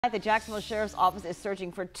The Jacksonville Sheriff's Office is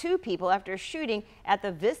searching for two people after a shooting at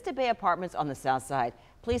the Vista Bay Apartments on the Southside.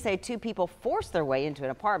 Police say two people forced their way into an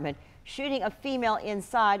apartment, shooting a female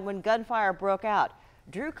inside when gunfire broke out.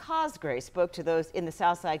 Drew Cosgray spoke to those in the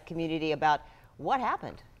Southside community about what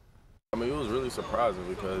happened. I mean, it was really surprising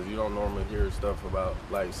because you don't normally hear stuff about,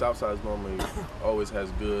 like, Southside normally always has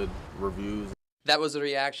good reviews. That was the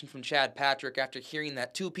reaction from Chad Patrick after hearing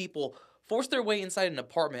that two people forced their way inside an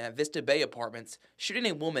apartment at Vista Bay Apartments, shooting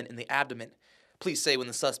a woman in the abdomen. Police say when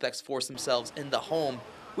the suspects forced themselves in the home,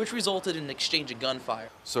 which resulted in an exchange of gunfire.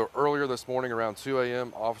 So earlier this morning around 2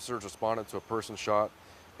 a.m., officers responded to a person shot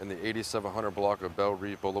in the 8700 block of Belle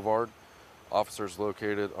Reeve Boulevard. Officers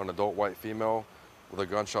located an adult white female with a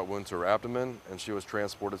gunshot wound to her abdomen, and she was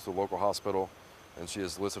transported to a local hospital, and she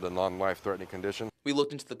is listed a non-life-threatening condition. We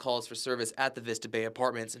looked into the calls for service at the Vista Bay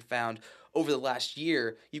Apartments and found over the last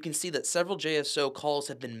year, you can see that several JSO calls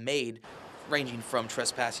have been made, ranging from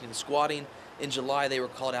trespassing and squatting. In July, they were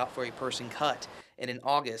called out for a person cut, and in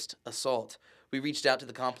August, assault. We reached out to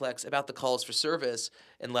the complex about the calls for service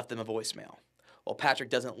and left them a voicemail. While Patrick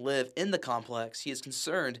doesn't live in the complex, he is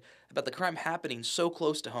concerned about the crime happening so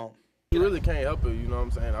close to home. You really can't help it, you know what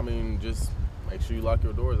I'm saying? I mean, just make sure you lock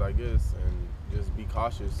your doors, I guess, and just be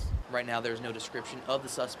cautious. Right now, there's no description of the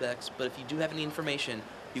suspects, but if you do have any information,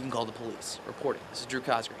 you can call the police. Reporting, this is Drew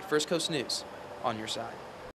Cosgray, First Coast News, on your side.